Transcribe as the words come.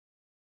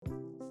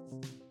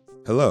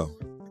Hello,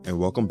 and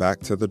welcome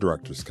back to The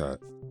Director's Cut,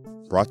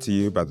 brought to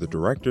you by the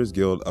Directors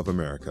Guild of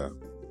America,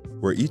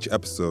 where each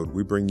episode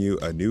we bring you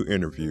a new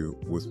interview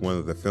with one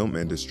of the film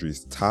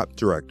industry's top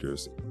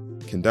directors,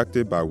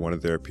 conducted by one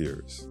of their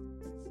peers.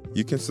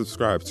 You can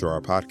subscribe to our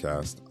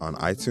podcast on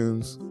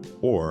iTunes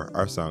or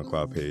our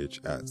SoundCloud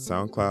page at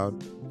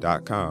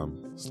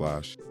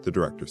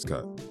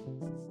soundcloud.com/thedirectorscut.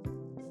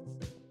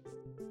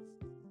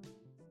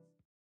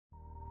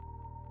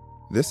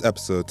 This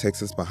episode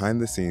takes us behind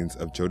the scenes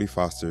of Jodie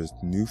Foster's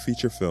new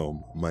feature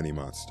film, Money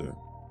Monster.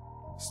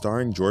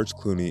 Starring George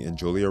Clooney and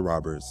Julia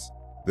Roberts,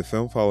 the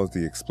film follows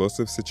the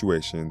explosive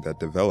situation that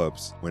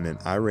develops when an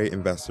irate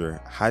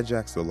investor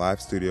hijacks the live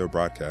studio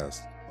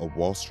broadcast of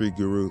Wall Street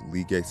guru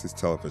Lee Gates'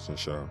 television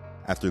show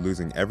after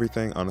losing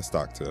everything on a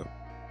stock tip.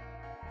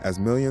 As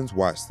millions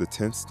watch the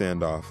tense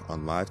standoff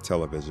on live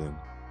television,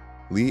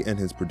 Lee and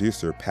his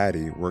producer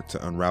Patty work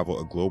to unravel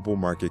a global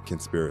market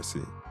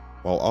conspiracy,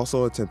 while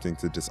also attempting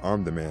to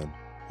disarm the man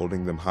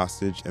holding them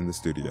hostage in the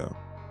studio.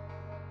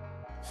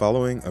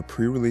 Following a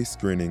pre-release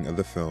screening of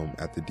the film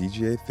at the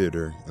DGA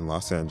Theater in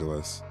Los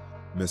Angeles,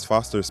 Ms.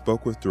 Foster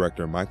spoke with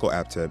director Michael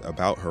Apted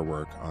about her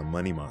work on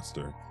Money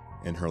Monster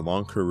and her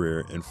long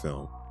career in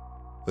film.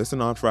 Listen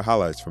on for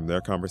highlights from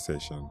their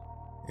conversation,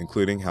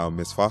 including how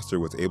Ms. Foster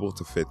was able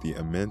to fit the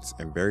immense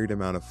and varied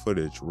amount of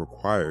footage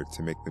required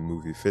to make the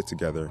movie fit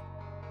together,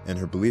 and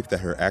her belief that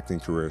her acting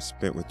career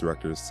spent with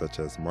directors such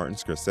as Martin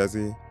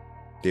Scorsese,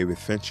 David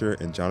Fincher,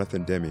 and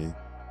Jonathan Demme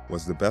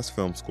was the best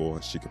film school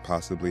she could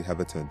possibly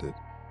have attended.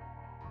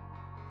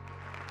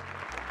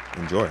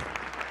 Enjoy.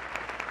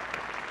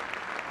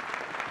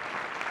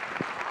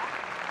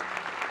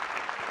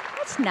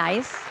 That's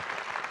nice.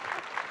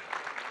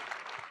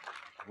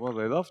 Well,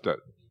 they loved it.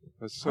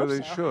 So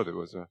they so. should. It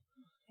was an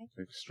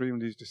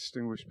extremely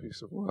distinguished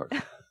piece of work.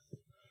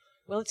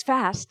 Well, it's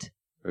fast.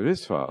 It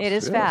is fast. It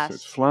is yes, fast.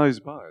 It flies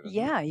by.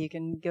 Yeah, you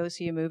can go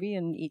see a movie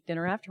and eat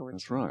dinner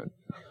afterwards. That's right.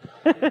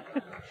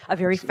 A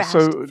very fast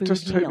So food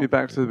just meal. take me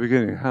back to the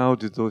beginning. How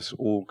did this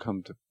all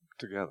come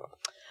together?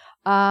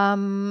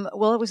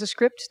 Well, it was a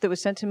script that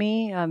was sent to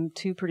me.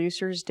 Two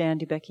producers, Dan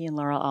Dubecki and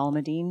Laura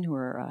Almadine, who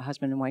are a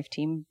husband and wife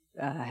team,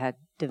 had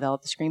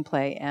developed the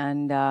screenplay.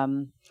 And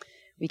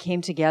we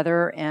came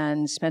together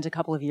and spent a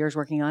couple of years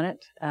working on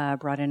it.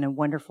 Brought in a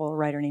wonderful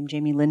writer named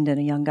Jamie Linden,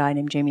 a young guy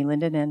named Jamie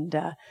Linden. And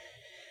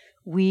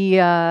we,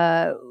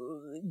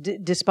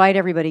 despite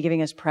everybody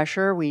giving us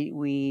pressure,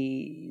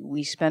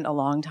 we spent a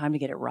long time to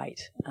get it right.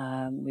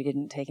 We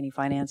didn't take any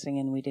financing,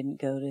 and we didn't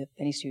go to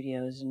any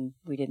studios, and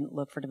we didn't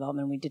look for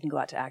development. We didn't go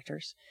out to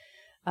actors.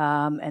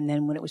 And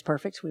then when it was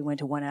perfect, we went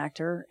to one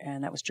actor,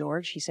 and that was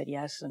George. He said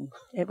yes, and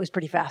it was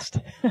pretty fast.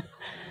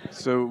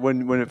 So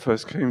when it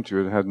first came to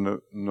you, it had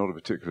not a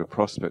particular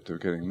prospect of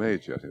getting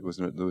made yet. There was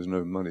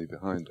no money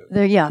behind it.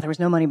 There was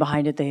no money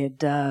behind it. They had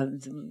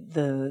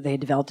they had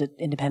developed it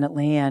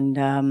independently, and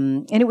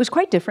it was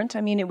quite different.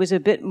 I mean, it was a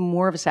bit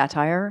more of a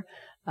satire.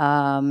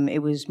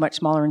 It was much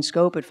smaller in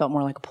scope. It felt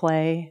more like a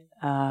play.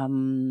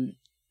 And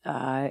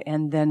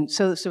then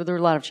so there were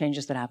a lot of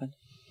changes that happened.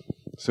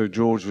 So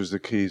George was the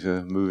key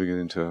to moving it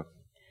into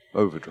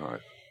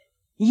overdrive.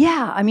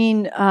 Yeah, I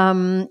mean,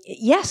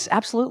 yes,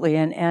 absolutely.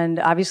 And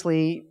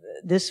obviously,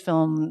 this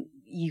film,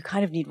 you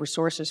kind of need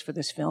resources for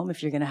this film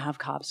if you're going to have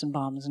cops and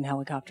bombs and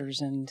helicopters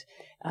and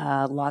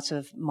lots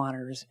of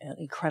monitors, an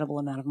incredible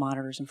amount of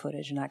monitors and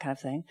footage and that kind of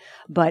thing.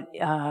 But,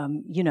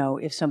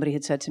 if somebody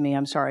had said to me,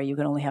 I'm sorry, you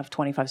can only have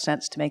 25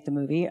 cents to make the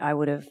movie, I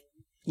would have,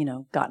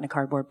 gotten a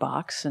cardboard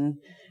box and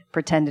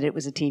pretended it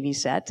was a TV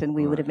set, and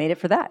we would have made it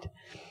for that.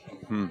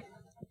 Hmm.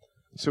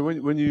 So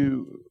when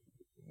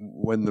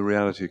the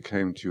reality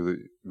came to you that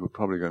you were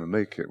probably going to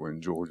make it when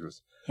George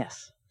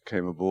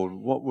came aboard,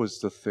 what was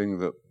the thing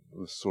that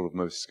was sort of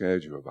most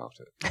scared you about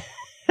it?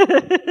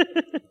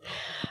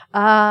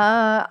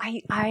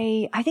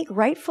 I think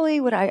rightfully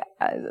what I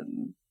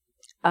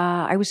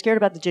was scared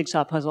about the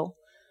jigsaw puzzle.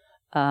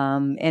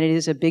 And it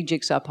is a big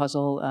jigsaw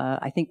puzzle.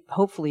 I think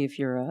hopefully if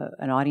you're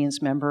an audience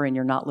member and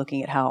you're not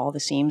looking at how all the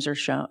seams are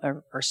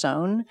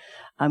sewn,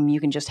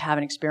 you can just have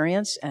an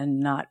experience and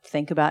not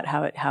think about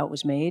how it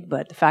was made.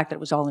 But the fact that it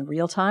was all in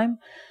real time,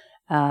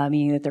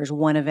 meaning that there's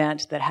one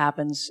event that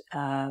happens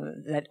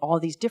that all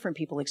these different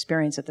people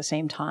experience at the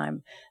same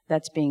time,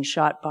 that's being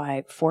shot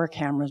by 4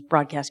 cameras,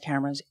 broadcast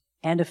cameras,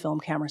 and a film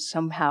camera,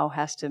 somehow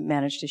has to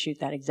manage to shoot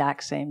that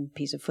exact same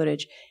piece of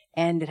footage,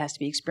 and it has to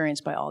be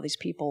experienced by all these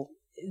people.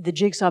 The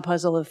jigsaw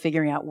puzzle of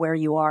figuring out where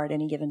you are at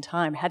any given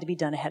time had to be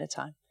done ahead of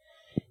time.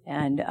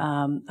 And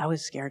I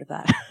was scared of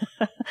that.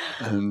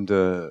 And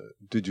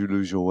did you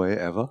lose your way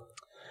ever?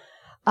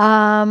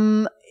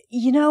 The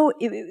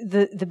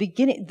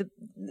beginning,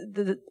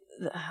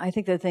 I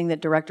think the thing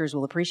that directors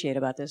will appreciate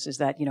about this is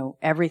that,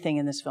 everything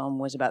in this film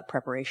was about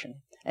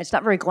preparation. It's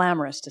not very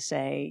glamorous to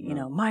say,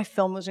 my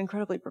film was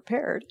incredibly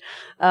prepared.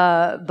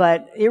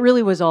 But it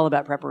really was all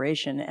about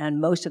preparation.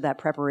 And most of that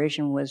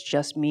preparation was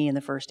just me and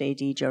the first AD,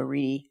 Joe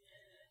Reedy,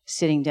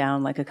 sitting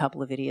down like a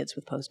couple of idiots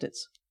with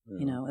Post-its.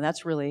 And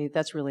that's really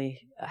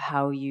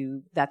how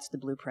that's the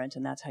blueprint,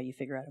 and that's how you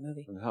figure out a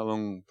movie. And how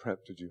long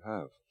prep did you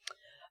have?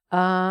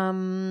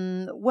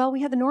 Well,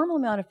 we had the normal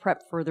amount of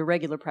prep for the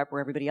regular prep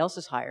where everybody else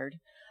is hired.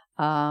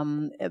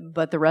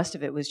 But the rest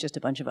of it was just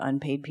a bunch of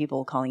unpaid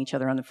people calling each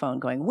other on the phone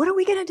going, what are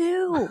we going to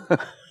do?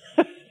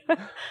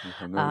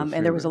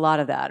 And there was a lot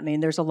of that. I mean,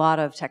 there's a lot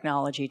of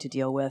technology to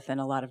deal with and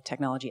a lot of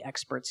technology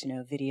experts,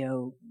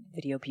 video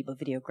people,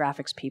 video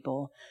graphics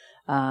people,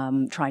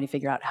 trying to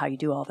figure out how you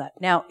do all that.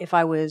 Now, if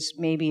I was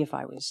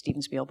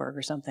Steven Spielberg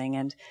or something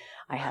and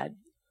I had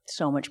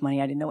so much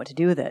money I didn't know what to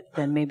do with it,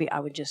 then maybe I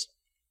would just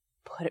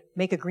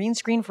make a green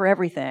screen for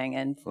everything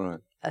and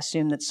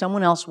assume that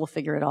someone else will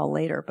figure it all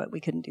later, but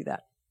we couldn't do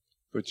that.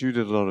 But you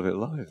did a lot of it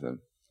live then?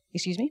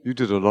 Excuse me? You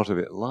did a lot of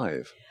it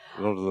live?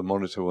 A lot of the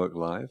monitor work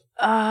live?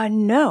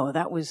 No,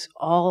 that was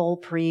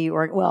all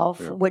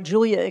what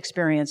Julia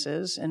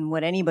experiences and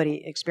what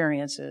anybody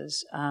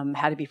experiences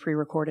had to be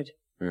pre-recorded.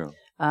 Yeah.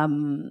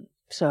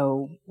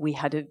 So we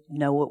had to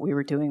know what we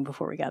were doing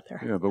before we got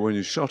there. Yeah, but when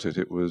you shot it,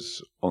 it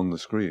was on the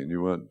screen.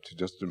 You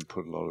just didn't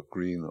put a lot of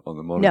green on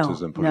the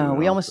monitors and put it in. No,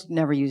 we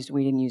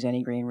didn't use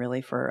any green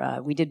really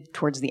we did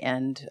towards the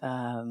end,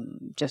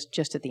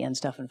 just at the end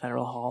stuff in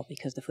Federal Hall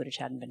because the footage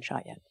hadn't been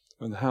shot yet.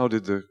 And how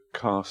did the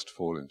cast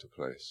fall into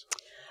place?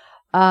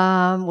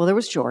 Well, there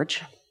was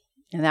George,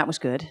 and that was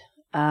good.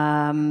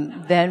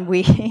 Then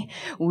we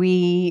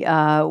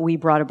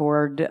brought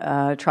aboard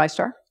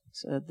TriStar,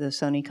 so the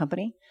Sony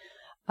company.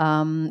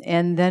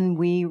 And then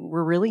we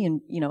were really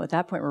at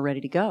that point we're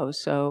ready to go.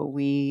 So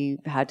we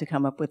had to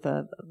come up with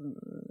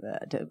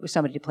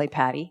somebody to play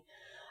Patty.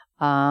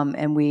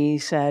 And we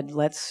said,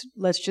 let's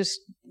just,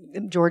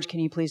 George,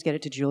 can you please get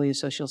it to Julia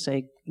so she'll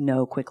say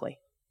no quickly?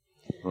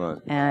 Right.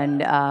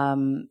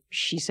 And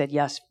she said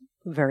yes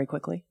very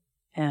quickly.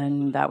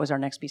 And that was our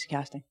next piece of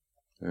casting.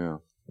 Yeah.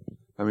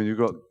 I mean,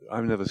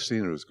 I've never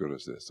seen her as good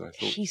as this. I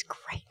thought she's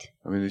great.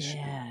 I mean,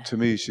 to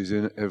me, she's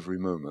in every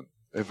moment.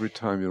 Every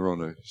time you're on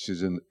her,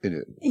 she's in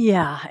it.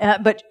 Yeah,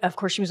 but of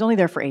course she was only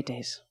there for 8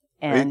 days.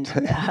 And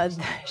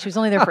she was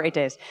only there for 8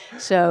 days.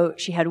 So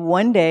she had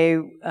one day,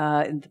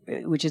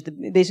 which is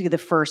basically the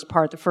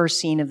first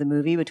scene of the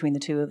movie between the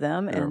two of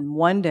them, and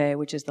one day,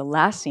 which is the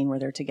last scene where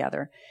they're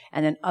together.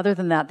 And then other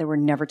than that, they were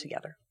never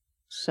together.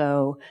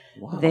 So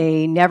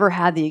they never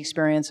had the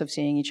experience of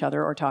seeing each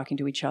other or talking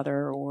to each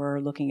other or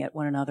looking at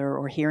one another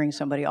or hearing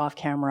somebody off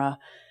camera.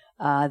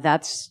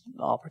 That's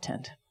all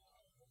pretend.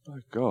 My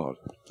God.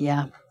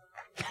 Yeah.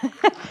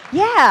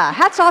 Yeah.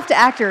 Hats off to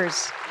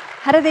actors.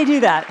 How do they do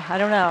that? I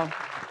don't know.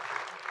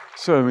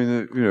 So, I mean,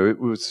 it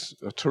was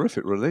a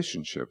terrific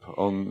relationship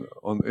in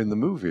the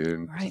movie.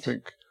 And to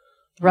think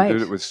you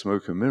did it with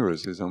smoke and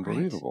mirrors is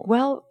unbelievable. Right.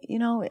 Well,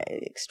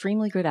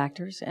 extremely good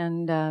actors.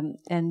 And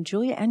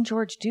Julia and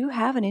George do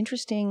have an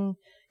interesting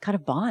kind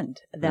of bond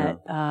that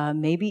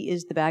maybe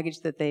is the baggage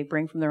that they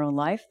bring from their own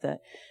life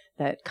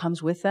that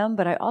comes with them.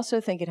 But I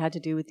also think it had to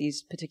do with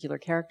these particular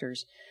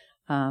characters.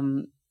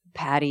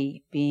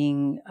 Patty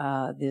being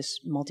this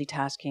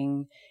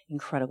multitasking,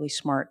 incredibly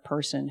smart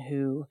person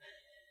who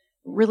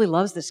really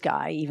loves this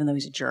guy, even though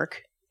he's a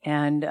jerk,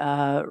 and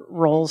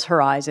rolls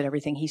her eyes at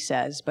everything he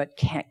says, but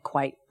can't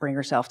quite bring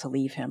herself to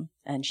leave him.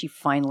 And she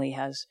finally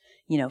has,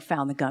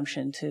 found the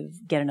gumption to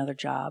get another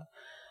job.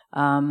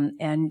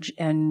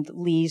 And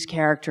Lee's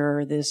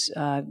character, this,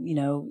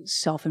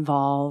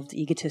 self-involved,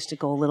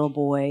 egotistical little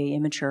boy,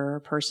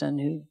 immature person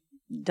who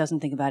doesn't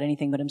think about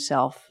anything but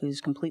himself,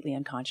 who's completely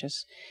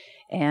unconscious.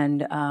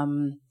 And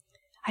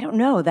I don't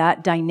know,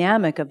 that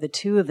dynamic of the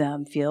two of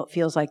them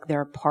feels like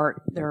they're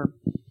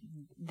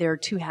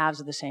two halves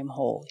of the same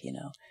whole,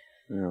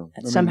 Yeah.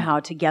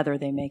 Somehow together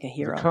they make a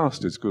hero. The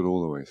cast is good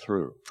all the way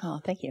through. Oh,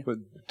 thank you. But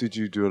did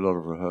you do a lot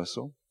of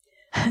rehearsal?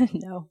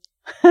 No.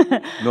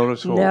 Not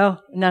at all? No,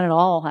 none at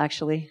all,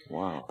 actually.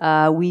 Wow.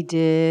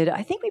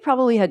 I think we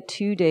probably had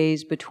 2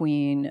 days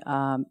between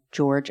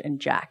George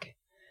and Jack.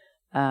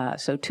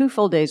 So 2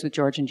 full days with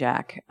George and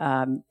Jack,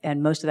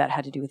 and most of that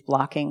had to do with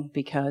blocking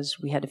because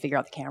we had to figure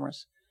out the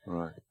cameras.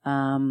 Right.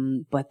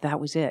 But that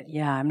was it.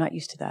 Yeah, I'm not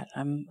used to that.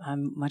 I'm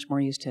much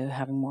more used to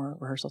having more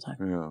rehearsal time.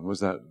 Yeah. Was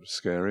that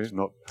scary,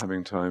 not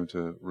having time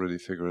to really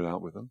figure it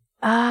out with them?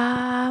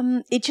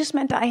 It just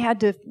meant I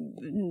had to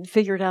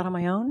figure it out on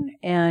my own,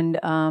 and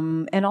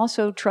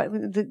also try.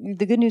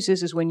 The good news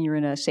is when you're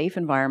in a safe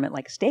environment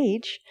like a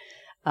stage.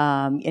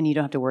 And you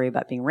don't have to worry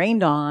about being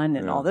rained on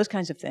and all those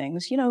kinds of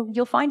things.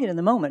 You'll find it in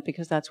the moment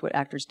because that's what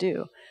actors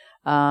do.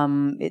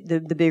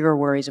 The bigger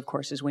worries, of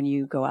course, is when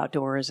you go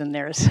outdoors and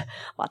there's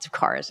lots of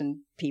cars and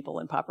people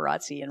and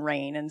paparazzi and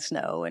rain and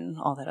snow and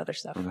all that other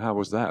stuff. And how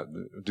was that?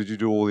 Did you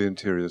do all the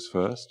interiors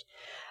first?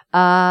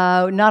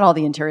 Not all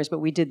the interiors, but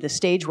we did the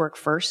stage work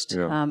first.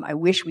 Yeah. I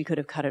wish we could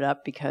have cut it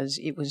up because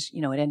it was,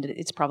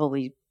 it's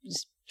probably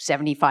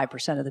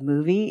 75% of the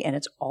movie, and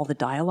it's all the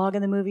dialogue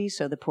in the movie.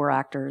 So the poor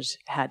actors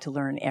had to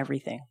learn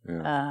everything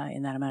in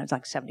that amount. It's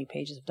like 70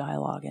 pages of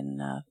dialogue, and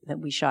that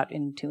we shot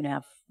in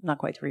 2.5, not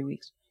quite 3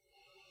 weeks.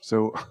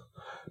 So,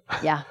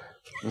 yeah,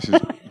 this is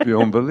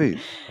beyond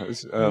belief.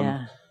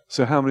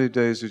 So, how many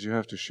days did you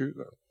have to shoot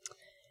that?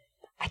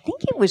 I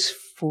think it was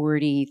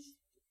 40.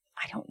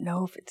 I don't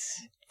know if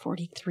it's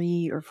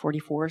 43 or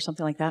 44 or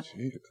something like that.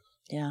 Jeez.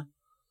 Yeah.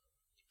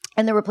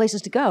 And there were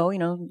places to go,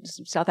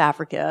 South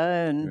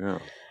Africa and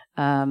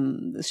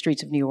the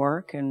streets of New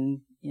York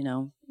and,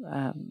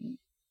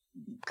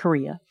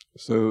 Korea.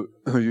 So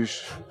you...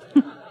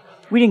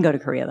 We didn't go to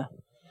Korea, though.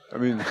 I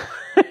mean,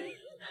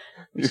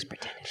 you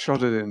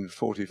shot it in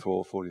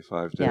 44,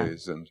 45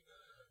 days, and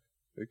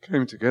it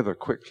came together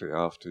quickly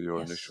after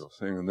your initial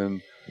thing,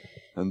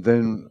 and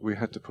then we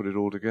had to put it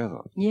all together.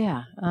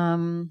 Yeah. I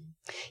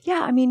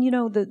mean,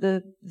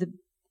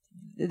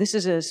 this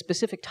is a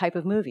specific type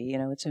of movie.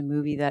 It's a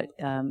movie that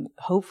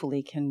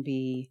hopefully can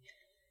be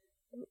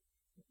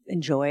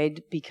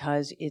enjoyed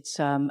because it's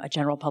a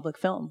general public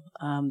film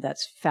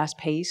that's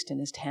fast-paced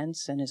and is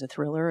tense and is a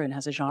thriller and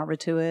has a genre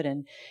to it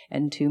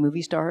and two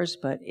movie stars.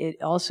 But it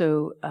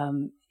also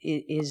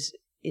is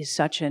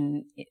such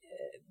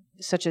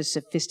a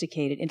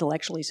sophisticated,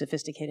 intellectually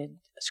sophisticated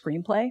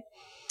screenplay.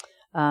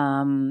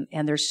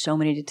 And there's so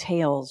many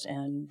details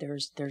and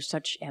there's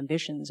such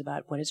ambitions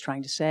about what it's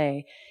trying to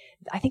say.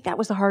 I think that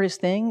was the hardest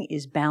thing,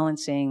 is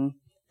balancing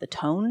the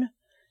tone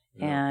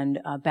and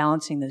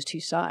balancing those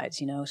two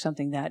sides,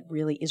 something that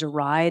really is a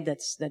ride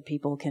that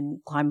people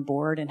can climb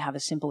aboard and have a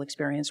simple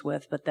experience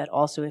with, but that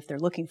also, if they're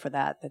looking for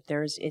that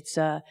it's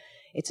a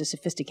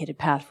sophisticated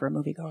path for a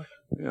moviegoer.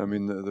 Yeah, I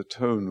mean, the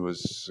tone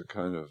was a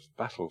kind of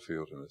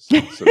battlefield in a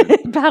sense. I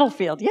mean,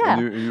 battlefield, yeah.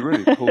 And you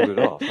really pulled it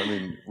off. I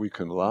mean, we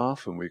can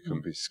laugh and we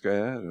can be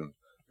scared and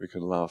we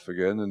can laugh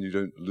again, and you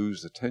don't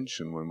lose the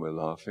tension when we're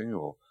laughing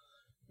or,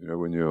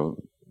 when you're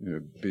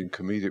being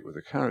comedic with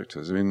the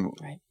characters. I mean,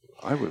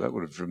 that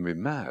would have driven me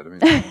mad. I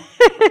mean,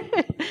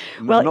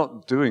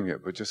 not doing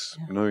it, but just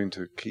knowing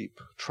to keep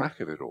track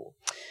of it all.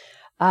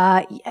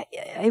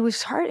 It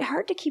was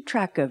hard to keep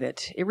track of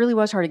it. It really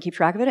was hard to keep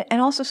track of it.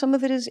 And also some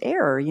of it is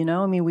error,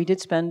 I mean, we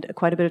did spend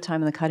quite a bit of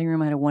time in the cutting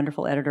room. I had a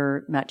wonderful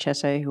editor, Matt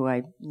Chesse, who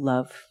I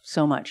love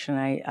so much, and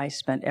I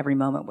spent every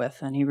moment with,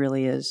 and he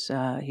really is,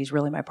 he's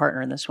really my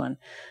partner in this one.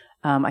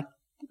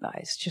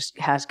 It just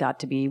has got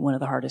to be one of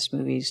the hardest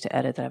movies to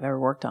edit that I've ever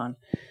worked on.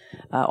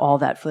 All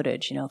that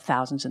footage,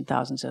 thousands and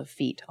thousands of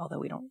feet, although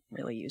we don't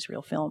really use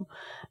real film.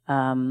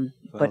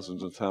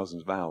 Thousands and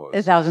thousands of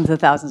hours. Thousands and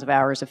thousands of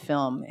hours of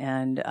film.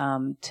 And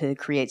to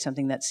create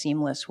something that's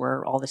seamless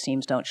where all the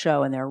seams don't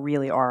show, and there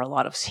really are a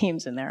lot of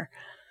seams in there.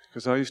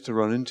 Because I used to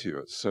run into you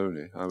at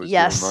Sony. I was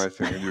doing my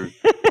thing,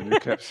 and you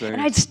kept saying...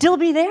 And I'd still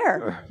be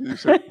there. You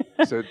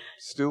said,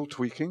 still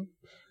tweaking?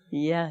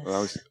 Yes.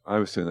 Well, I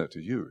was saying that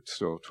to you,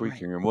 still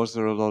tweaking. Right. And was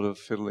there a lot of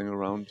fiddling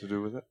around to do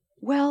with it?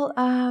 Well,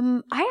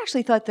 I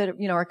actually thought that,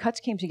 our cuts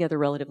came together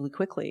relatively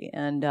quickly,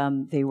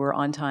 and they were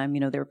on time.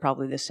 They were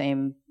probably the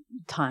same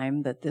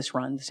time that this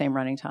run, the same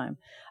running time.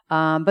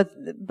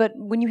 But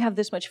when you have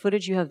this much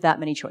footage, you have that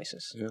many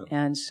choices. Yeah.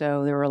 And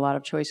so there were a lot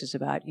of choices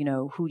about,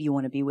 who do you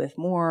want to be with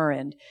more?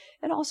 And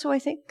also, I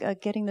think,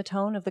 getting the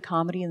tone of the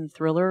comedy and the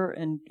thriller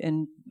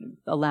and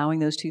allowing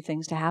those two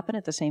things to happen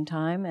at the same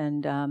time.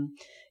 And,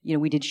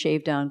 we did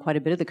shave down quite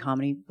a bit of the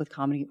comedy. With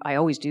comedy, I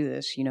always do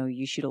this.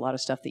 You shoot a lot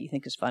of stuff that you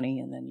think is funny,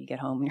 and then you get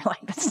home and you're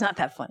like, that's not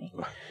that funny.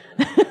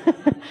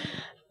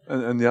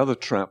 And the other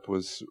trap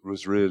was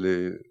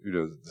really,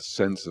 the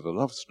sense of a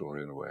love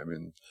story in a way. I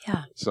mean,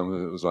 some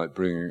of it was like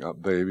Bringing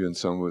Up Baby, and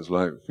some was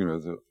like,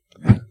 the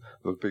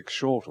Big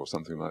Short or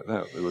something like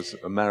that. There was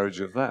a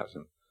marriage of that.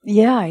 And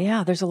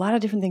yeah. There's a lot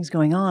of different things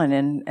going on,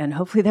 and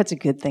hopefully that's a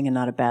good thing and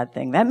not a bad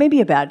thing. That may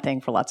be a bad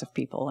thing for lots of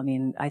people. I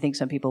mean, I think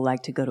some people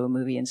like to go to a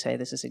movie and say,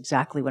 this is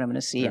exactly what I'm going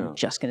to see. Yeah. I'm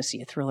just going to see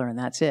a thriller and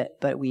that's it.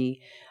 But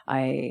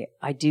I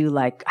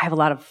have a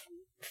lot of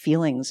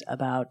feelings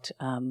about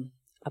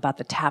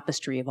the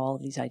tapestry of all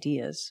of these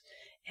ideas,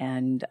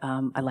 and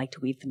I like to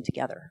weave them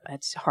together.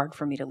 It's hard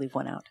for me to leave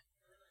one out.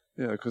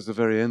 Yeah, because the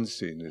very end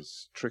scene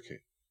is tricky.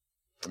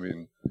 I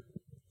mean,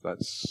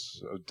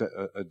 that's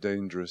a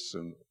dangerous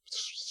and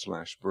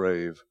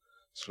 /brave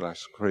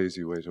 /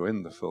 crazy way to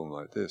end the film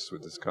like this,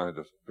 with this kind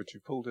of, but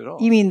you pulled it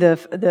off. You mean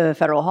the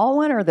Federal Hall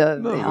one or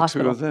the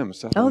hospital? The two of them.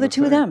 The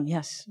two of them,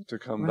 yes. To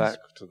come back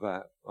to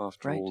that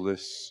after all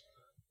this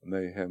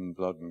mayhem,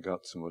 blood and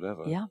guts and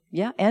whatever.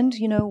 Yeah. And,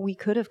 we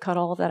could have cut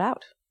all of that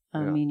out. I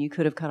mean, you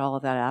could have cut all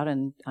of that out,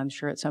 and I'm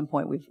sure at some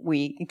point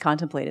we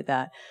contemplated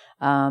that.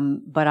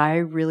 But I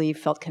really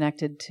felt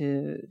connected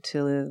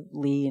to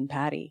Lee and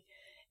Patty,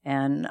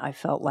 and I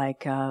felt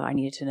like I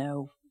needed to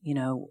know,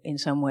 in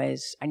some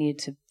ways, I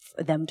needed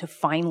them to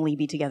finally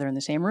be together in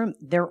the same room.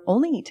 They're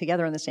only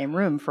together in the same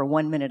room for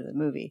 1 minute of the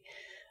movie.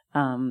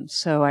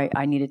 So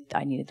I needed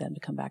them to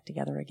come back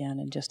together again,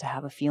 and just to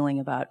have a feeling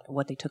about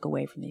what they took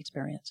away from the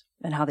experience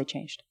and how they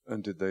changed.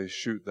 And did they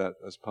shoot that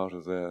as part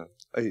of their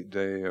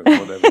 8-day or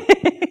whatever?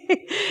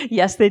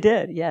 Yes, they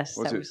did. Yes.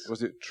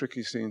 Was it a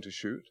tricky scene to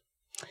shoot?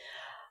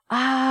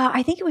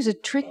 I think it was a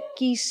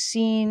tricky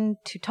scene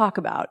to talk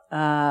about.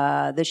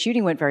 The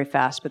shooting went very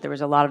fast, but there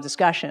was a lot of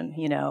discussion,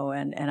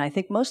 and I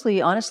think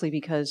mostly, honestly,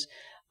 because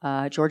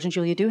George and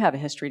Julia do have a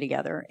history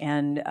together,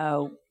 and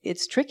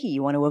it's tricky.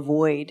 You want to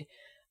avoid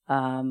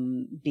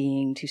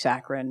being too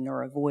saccharine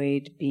or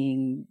avoid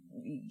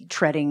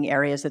treading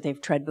areas that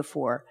they've tread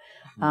before.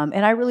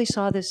 And I really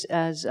saw this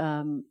as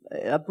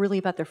really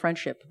about the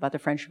friendship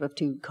of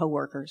two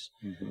coworkers.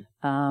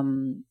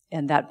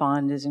 And that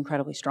bond is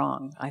incredibly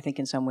strong. I think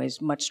in some ways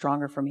much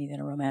stronger for me than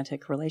a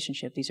romantic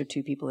relationship. These are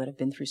two people that have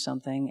been through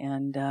something,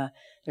 and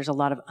there's a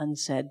lot of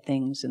unsaid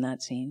things in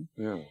that scene.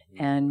 Yeah,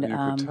 and you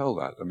could tell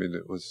that. I mean,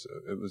 it was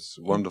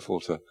wonderful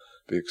to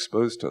be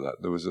exposed to that.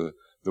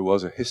 There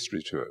was a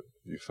history to it,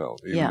 you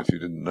felt, even if you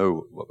didn't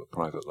know what the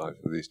private life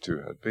of these two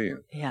had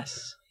been.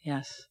 Yes.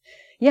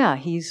 Yeah,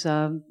 he's,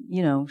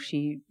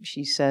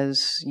 she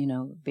says,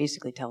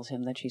 basically tells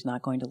him that she's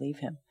not going to leave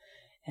him.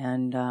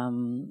 And,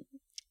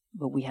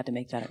 but we had to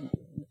make that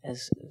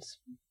as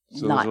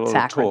so not there's a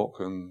lot saccharine. of talk,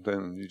 and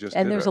then you just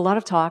And there's a lot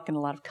of talk and a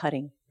lot of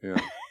cutting. Yeah.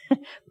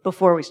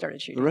 Before we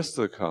started shooting. The rest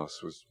of the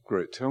cast was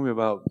great. Tell me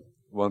about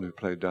one who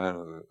played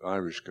Diana, the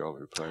Irish girl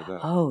who played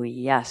that. Oh,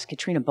 yes.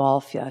 Katrina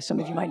Balfe.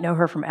 Some of you might know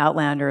her from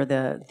Outlander,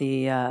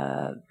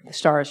 the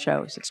Stars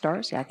show. Is it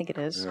Stars? Yeah, I think it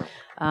is.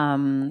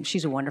 Yeah.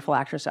 She's a wonderful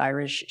actress,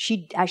 Irish.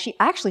 She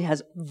actually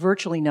has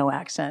virtually no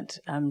accent.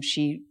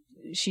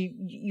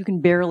 You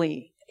can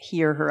barely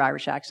hear her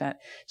Irish accent.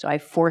 So I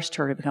forced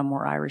her to become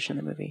more Irish in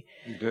the movie.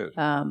 You did?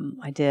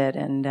 I did.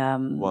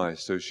 And why?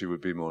 So she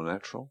would be more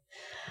natural?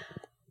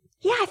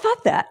 Yeah, I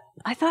thought that.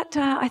 I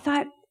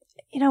thought,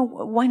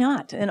 why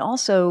not? And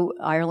also,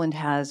 Ireland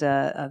has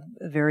a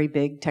very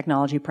big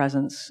technology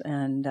presence,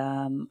 and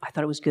I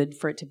thought it was good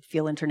for it to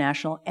feel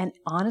international. And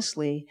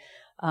honestly,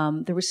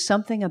 there was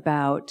something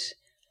about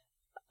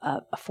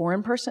a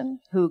foreign person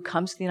who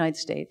comes to the United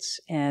States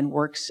and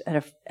works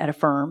at a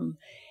firm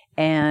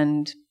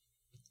and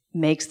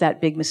makes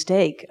that big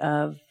mistake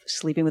of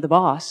sleeping with the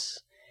boss,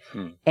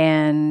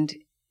 and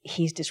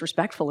he's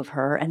disrespectful of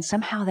her, and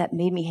somehow that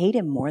made me hate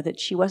him more that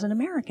she wasn't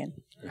American.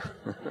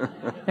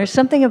 There's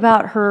something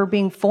about her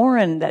being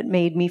foreign that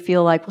made me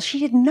feel like, well, she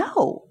didn't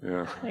know.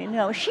 Yeah.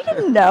 She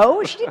didn't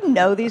know. She didn't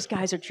know these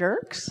guys are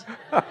jerks.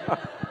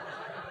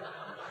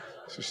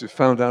 So she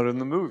found out in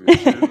the movie.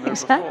 She didn't know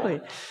Exactly.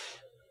 Before.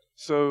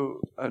 So,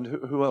 and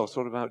who else?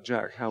 What about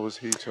Jack? How was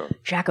he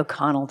took? Jack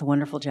O'Connell, the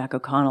wonderful Jack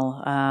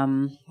O'Connell.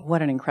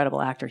 What an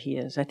incredible actor he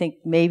is. I think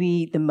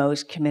maybe the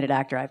most committed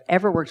actor I've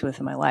ever worked with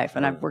in my life.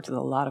 And I've worked with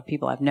a lot of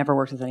people. I've never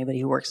worked with anybody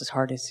who works as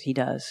hard as he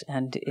does.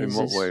 And in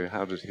what way?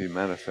 How did he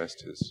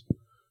manifest his?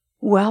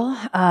 Well,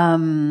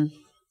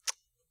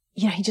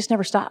 he just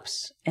never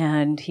stops.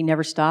 And he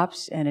never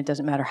stops. And it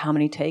doesn't matter how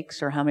many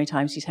takes or how many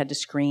times he's had to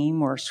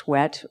scream or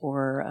sweat,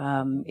 or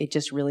it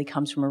just really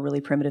comes from a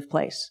really primitive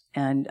place.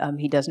 And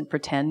he doesn't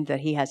pretend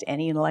that he has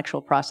any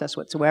intellectual process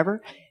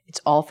whatsoever.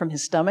 It's all from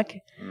his stomach.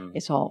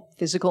 It's all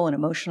physical and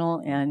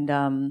emotional.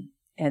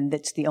 And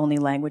that's the only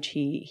language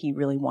he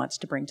really wants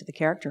to bring to the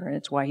character. And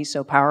it's why he's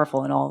so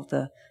powerful in all of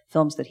the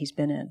films that he's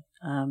been in.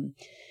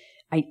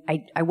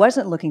 I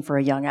wasn't looking for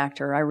a young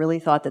actor. I really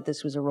thought that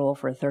this was a role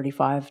for a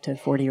 35 to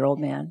 40-year-old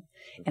man.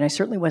 And I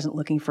certainly wasn't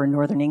looking for a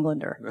Northern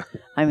Englander.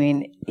 I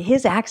mean,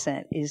 his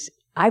accent is,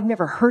 I've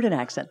never heard an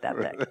accent that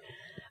big.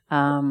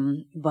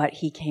 But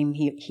he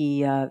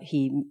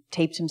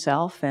taped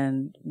himself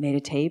and made a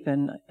tape,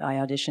 and I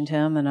auditioned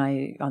him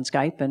on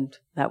Skype, and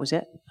that was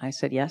it. I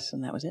said yes,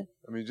 and that was it.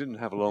 I mean, you didn't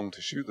have long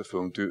to shoot the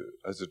film.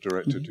 As a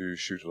director, do you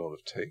shoot a lot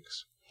of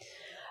takes?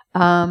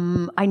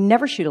 I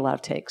never shoot a lot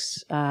of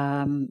takes,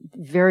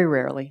 very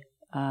rarely.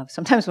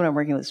 Sometimes when I'm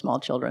working with small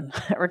children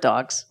or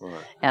dogs,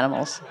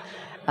 animals,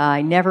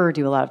 I never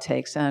do a lot of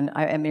takes. And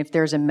I mean, if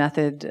there's a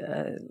method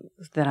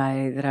that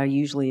I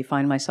usually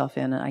find myself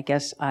in, I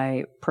guess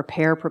I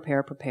prepare,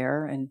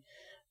 and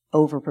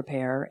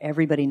over-prepare.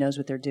 Everybody knows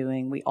what they're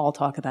doing. We all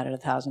talk about it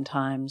 1,000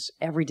 times.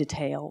 Every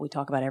detail, we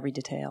talk about every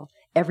detail.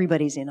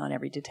 Everybody's in on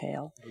every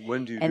detail.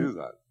 When do you do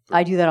that?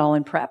 I do that all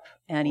in prep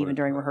and even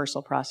during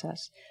rehearsal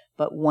process.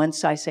 But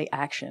once I say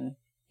action,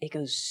 it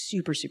goes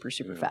super, super,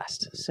 super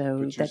fast. So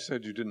but you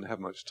said you didn't have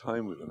much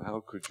time with them.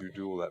 How could you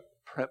do all that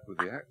prep with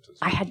the actors?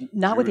 I had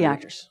not with the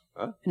actors.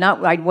 Huh?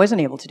 I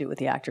wasn't able to do it with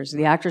the actors.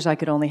 The actors I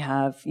could only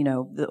have,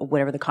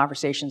 whatever the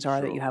conversations are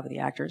that you have with the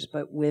actors.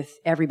 But with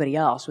everybody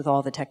else, with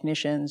all the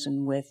technicians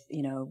and with,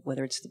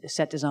 whether it's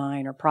set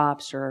design or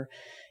props or,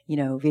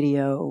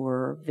 video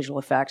or visual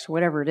effects or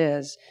whatever it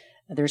is,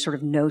 there's sort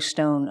of no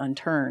stone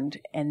unturned.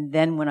 And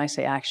then when I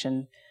say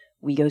action,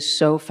 we go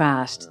so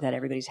fast that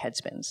everybody's head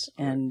spins.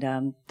 And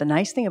the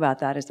nice thing about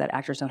that is that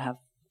actors don't have a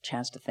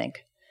chance to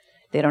think.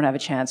 They don't have a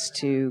chance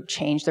to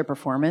change their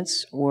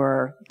performance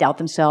or doubt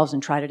themselves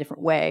and try it a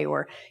different way.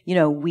 Or,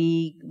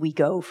 we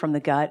go from the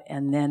gut,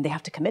 and then they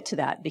have to commit to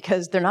that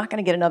because they're not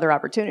going to get another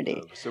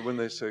opportunity. So when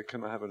they say,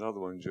 "Can I have another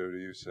one,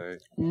 Jodie?" you say,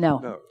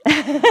 No.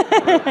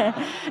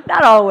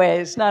 Not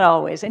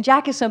always. And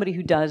Jack is somebody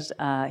who does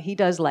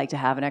like to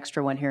have an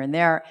extra one here and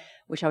there,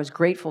 which I was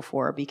grateful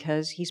for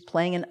because he's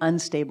playing an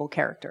unstable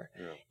character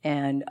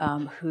and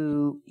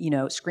who,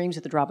 screams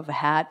at the drop of a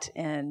hat,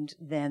 and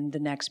then the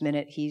next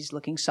minute he's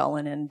looking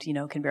sullen and,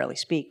 can barely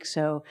speak.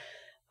 So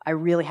I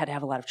really had to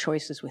have a lot of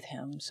choices with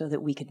him so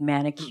that we could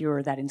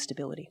manicure that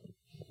instability.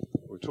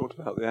 We talked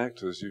about the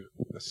actors.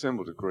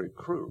 assembled a great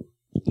crew.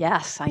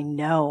 Yes, I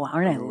know.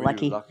 Aren't I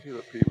lucky? Were you lucky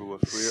that people were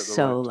free at the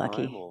so right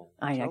lucky. time? Or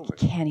I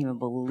can't even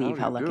believe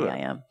how lucky I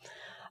am.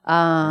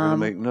 I'm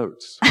going to make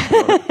notes.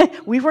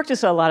 We've worked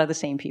with a lot of the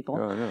same people.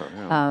 Yeah, I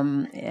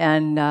know.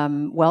 Yeah.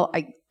 Well,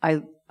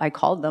 I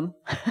called them.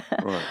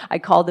 Right. I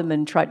called them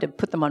and tried to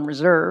put them on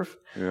reserve.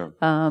 Yeah.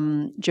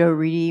 Joe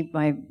Reedy,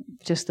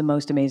 just the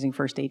most amazing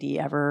first AD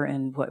ever,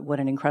 and what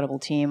an incredible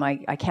team.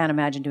 I can't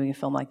imagine doing a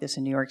film like this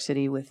in New York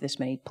City with this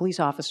many police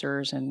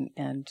officers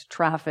and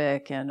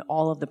traffic and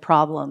all of the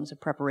problems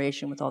of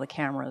preparation with all the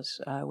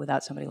cameras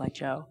without somebody like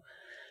Joe.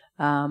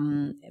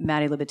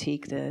 Matty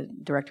Libatique, the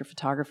director of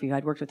photography,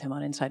 I'd worked with him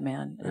on Inside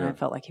Man, and I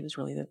felt like he was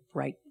really the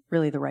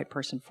right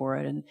person for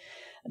it. And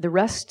the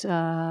rest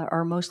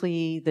are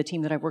mostly the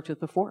team that I've worked with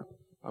before.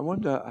 I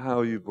wonder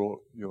how you brought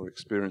your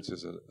experience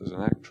as an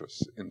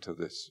actress into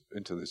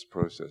this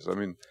process. I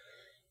mean,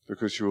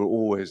 because you were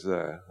always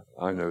there.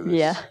 I know this.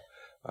 Yeah.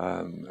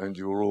 And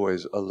you were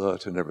always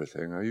alert and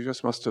everything. You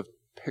just must have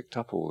picked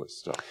up all this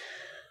stuff.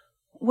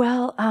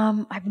 Well,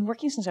 I've been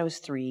working since I was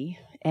 3,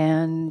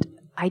 and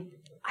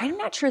I'm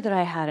not sure that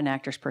I had an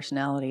actor's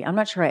personality. I'm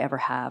not sure I ever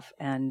have,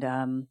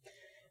 and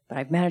but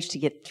I've managed to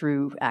get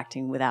through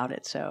acting without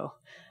it. So,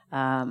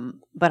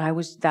 but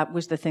that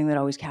was the thing that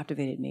always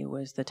captivated me,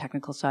 was the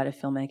technical side of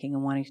filmmaking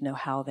and wanting to know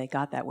how they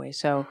got that way.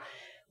 So,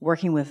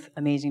 working with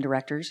amazing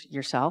directors,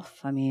 yourself,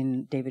 I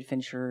mean, David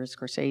Fincher,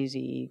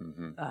 Scorsese,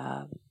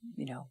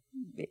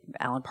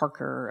 Alan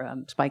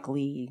Parker, Spike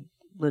Lee,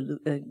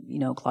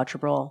 Claude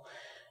Chabrol,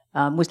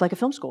 was like a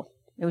film school.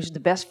 It was the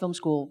best film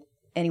school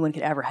anyone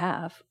could ever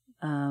have.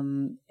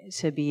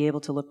 To be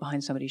able to look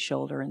behind somebody's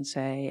shoulder and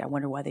say, I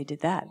wonder why they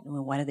did that.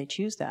 Why did they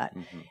choose that?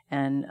 Mm-hmm.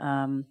 And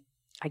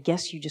I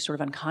guess you just sort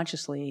of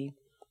unconsciously,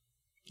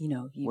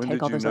 you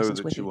take all those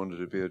lessons with you. When did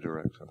you know that you wanted to be a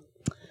director?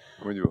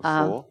 When you were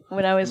 4?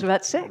 When I was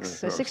about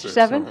 6 or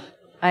 7.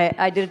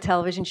 I did a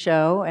television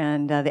show,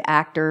 and the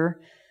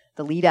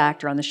lead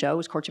actor on the show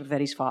was Courtship of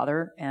Eddie's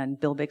father, and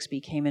Bill Bixby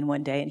came in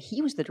one day, and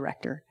he was the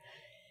director.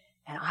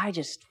 And I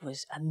just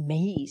was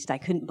amazed. I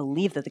couldn't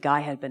believe that the guy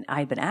I had been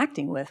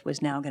acting with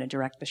was now going to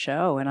direct the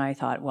show. And I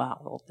thought, wow,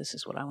 well, this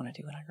is what I want to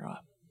do when I grow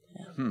up.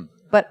 Yeah.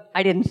 But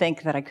I didn't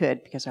think that I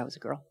could, because I was a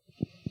girl.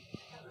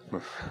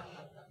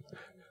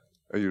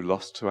 Are you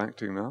lost to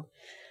acting now?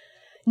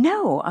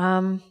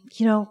 No.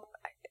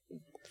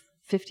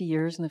 50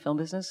 years in the film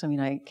business. I mean,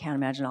 I can't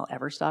imagine I'll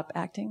ever stop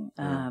acting.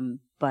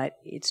 But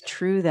it's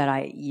true that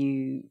I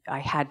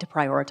had to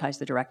prioritize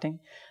the directing.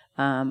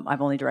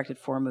 I've only directed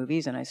 4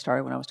 movies, and I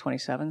started when I was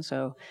 27,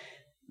 so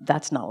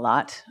that's not a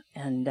lot.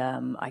 And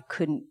I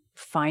couldn't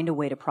find a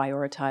way to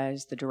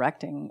prioritize the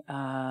directing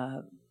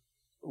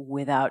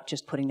without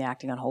just putting the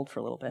acting on hold for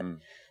a little bit.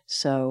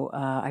 So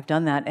I've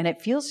done that, and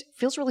it feels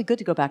really good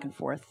to go back and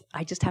forth.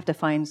 I just have to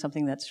find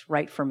something that's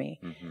right for me,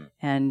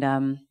 and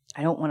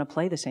I don't want to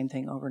play the same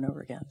thing over and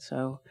over again.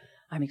 So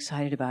I'm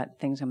excited about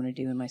things I'm going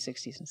to do in my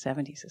 60s and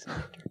 70s as an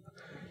actor.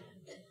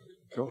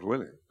 God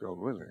willing.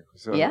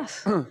 So,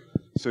 yes.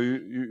 So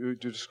you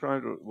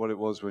described what it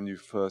was when you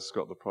first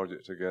got the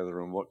project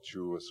together and what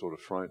you were sort of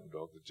frightened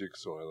of, the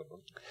jigsaw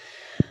element.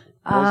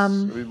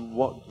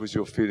 What was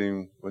your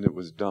feeling when it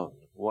was done?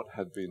 What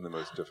had been the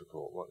most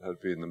difficult? What had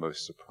been the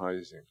most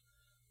surprisingly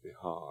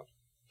hard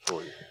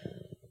for you?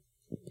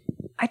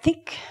 I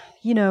think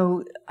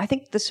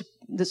this.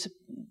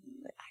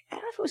 I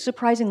don't know if it was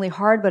surprisingly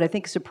hard, but I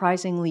think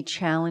surprisingly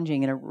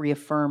challenging and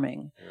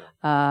reaffirming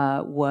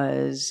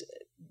was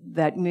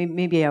that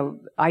maybe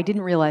I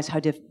didn't realize how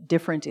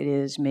different it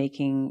is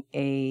making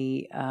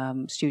a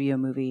studio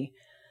movie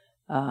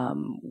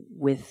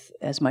with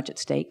as much at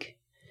stake,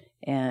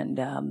 and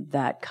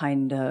that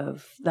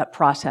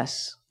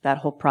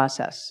whole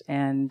process,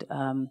 and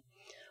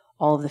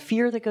all of the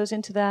fear that goes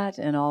into that,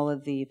 and all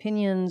of the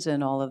opinions,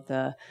 and all of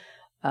the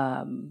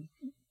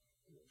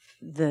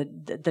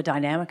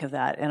dynamic of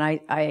that. And I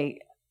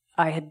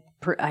had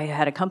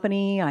a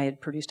company. I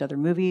had produced other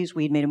movies.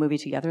 We'd made a movie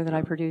together that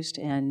I produced,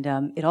 and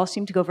it all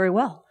seemed to go very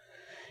well.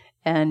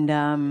 And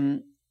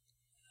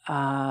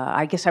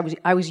I guess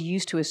I was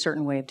used to a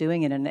certain way of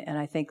doing it, and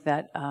I think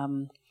that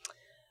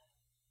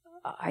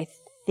I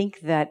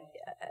think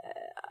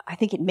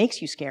it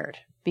makes you scared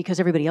because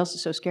everybody else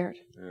is so scared.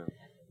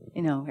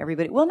 Yeah.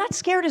 Everybody. Well, not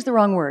scared is the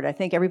wrong word. I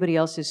think everybody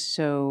else is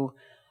so.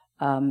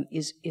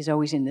 Is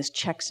always in this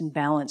checks and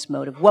balance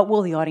mode of what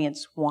will the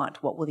audience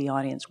want? What will the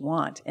audience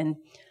want? And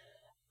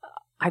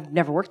I've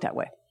never worked that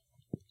way.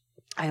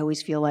 I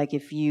always feel like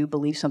if you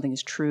believe something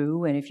is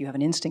true, and if you have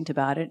an instinct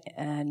about it,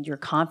 and you're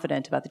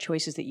confident about the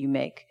choices that you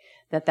make,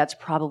 that's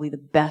probably the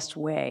best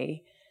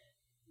way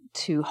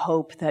to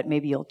hope that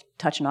maybe you'll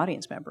touch an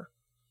audience member.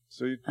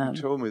 So you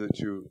told me that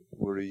you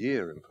were a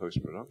year in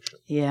post-production.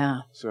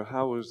 Yeah. So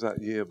how was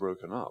that year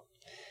broken up?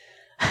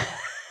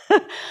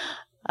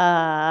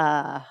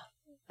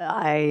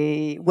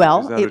 It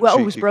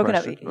was broken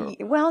up. No.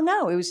 Well,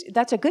 no,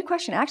 that's a good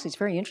question. Actually, it's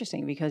very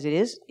interesting because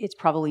it's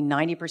probably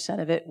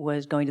 90% of it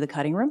was going to the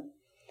cutting room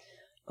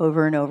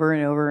over and over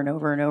and over and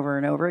over and over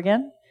and over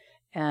again.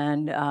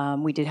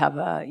 And we did have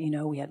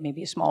we had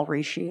maybe a small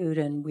reshoot,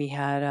 and we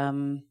had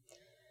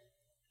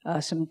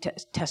some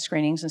test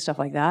screenings and stuff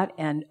like that.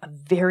 And a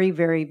very,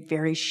 very,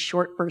 very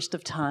short burst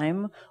of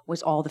time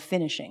was all the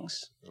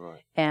finishings.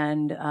 Right.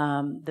 And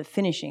the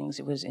finishings,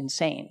 it was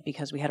insane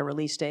because we had a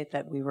release date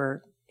that we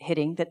were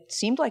hitting that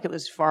seemed like it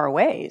was far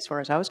away as far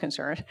as I was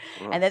concerned.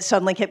 Right. And that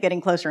suddenly kept getting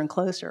closer and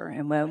closer.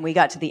 And when we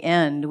got to the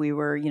end, we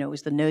were, it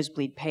was the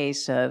nosebleed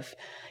pace of,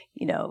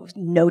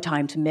 no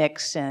time to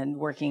mix and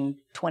working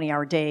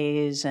 20-hour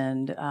days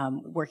and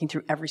working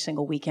through every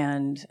single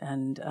weekend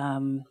and,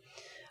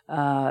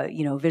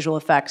 visual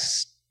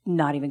effects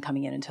not even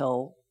coming in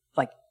until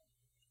like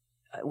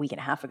a week and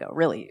a half ago,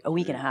 really. A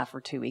week and a half or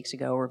 2 weeks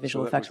ago, or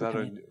visual effects were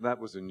coming in. That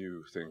was a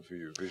new thing for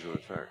you, visual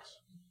effects.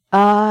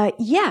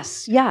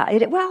 Yes, yeah.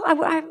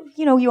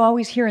 You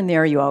always here and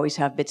there, you always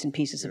have bits and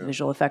pieces of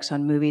visual effects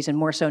on movies, and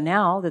more so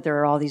now that there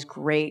are all these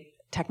great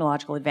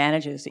technological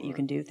advantages that you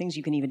can do, things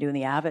you can even do in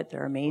the Avid.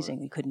 They're amazing.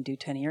 We couldn't do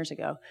 10 years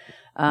ago.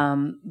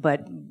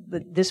 But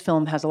this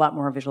film has a lot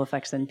more visual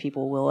effects than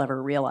people will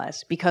ever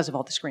realize because of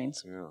all the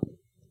screens. Yeah.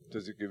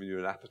 Does it give you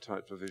an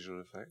appetite for visual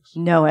effects?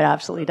 No, it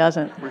absolutely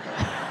doesn't.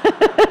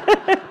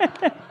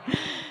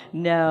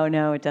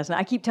 No, it doesn't.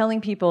 I keep telling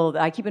people,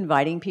 I keep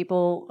inviting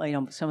people,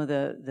 some of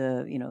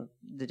the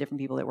different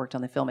people that worked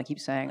on the film, I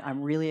keep saying,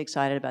 I'm really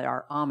excited about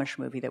our Amish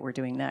movie that we're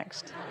doing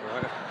next.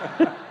 Right.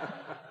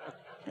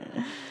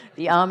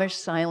 The Amish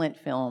silent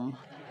film.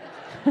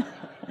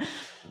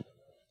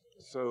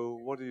 So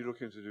what are you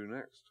looking to do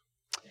next?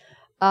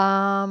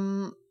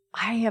 I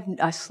have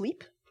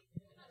sleep.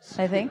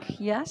 I think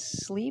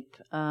sleep.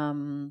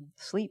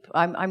 Sleep.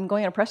 I'm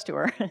going on a press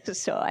tour,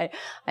 so I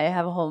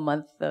have a whole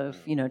month of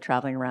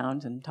traveling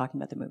around and talking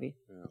about the movie.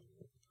 Yeah.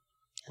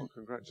 Well,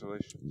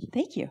 congratulations.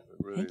 Thank you. It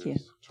really Thank you.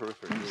 Is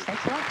terrific. Thanks a lot.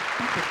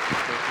 Thank you.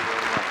 Thank you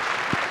very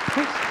much. Of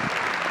course.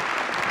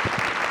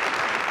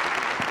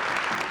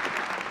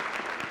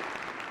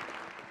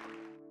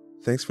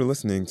 Thanks for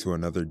listening to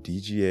another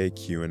DGA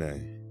Q&A.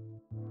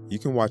 You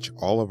can watch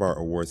all of our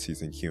award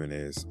season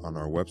Q&As on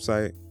our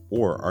website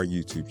or our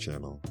YouTube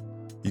channel.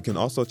 You can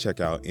also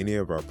check out any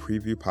of our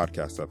preview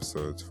podcast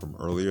episodes from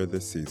earlier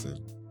this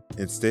season.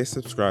 And stay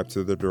subscribed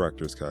to The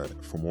Director's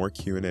Cut for more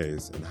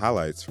Q&As and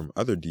highlights from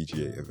other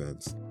DGA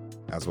events,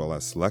 as well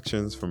as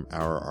selections from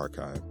our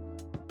archive.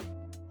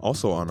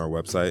 Also on our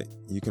website,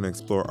 you can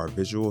explore our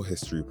visual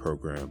history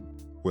program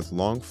with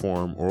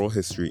long-form oral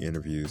history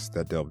interviews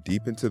that delve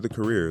deep into the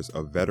careers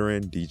of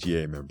veteran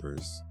DGA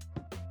members.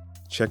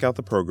 Check out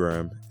the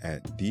program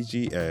at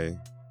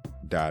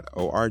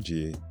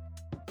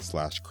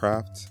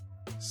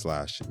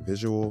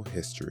dga.org/craft/visual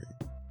history.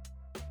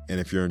 And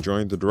if you're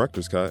enjoying The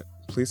Director's Cut,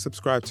 please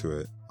subscribe to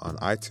it on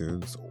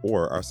iTunes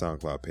or our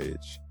SoundCloud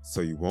page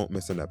so you won't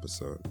miss an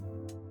episode.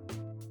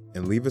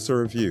 And leave us a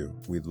review.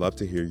 We'd love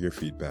to hear your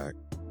feedback.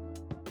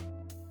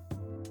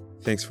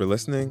 Thanks for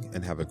listening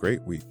and have a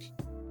great week.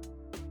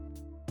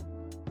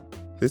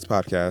 This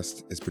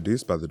podcast is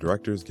produced by the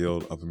Directors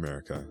Guild of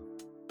America.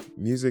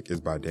 Music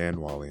is by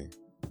Dan Wally.